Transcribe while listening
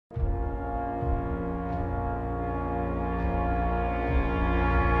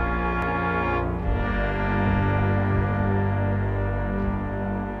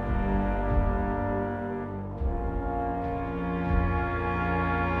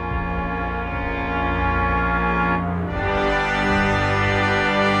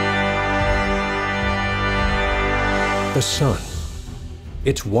The Sun.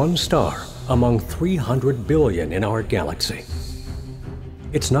 It's one star among 300 billion in our galaxy.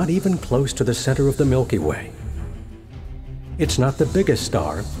 It's not even close to the center of the Milky Way. It's not the biggest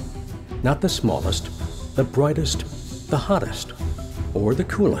star, not the smallest, the brightest, the hottest, or the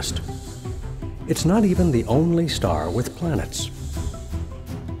coolest. It's not even the only star with planets.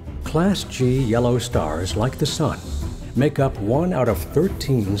 Class G yellow stars like the Sun make up 1 out of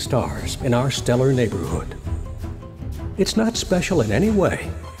 13 stars in our stellar neighborhood. It's not special in any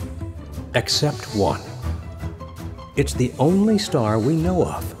way, except one. It's the only star we know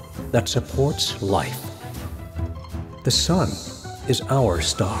of that supports life. The Sun is our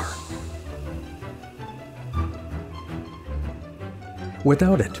star.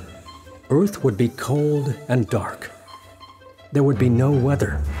 Without it, Earth would be cold and dark. There would be no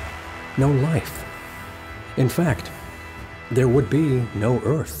weather, no life. In fact, there would be no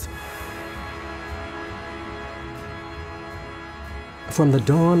Earth. From the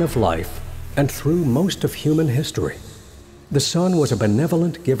dawn of life and through most of human history, the Sun was a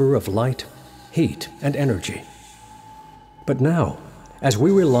benevolent giver of light, heat, and energy. But now, as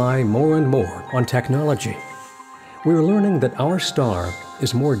we rely more and more on technology, we're learning that our star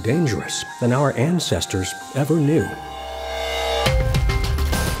is more dangerous than our ancestors ever knew.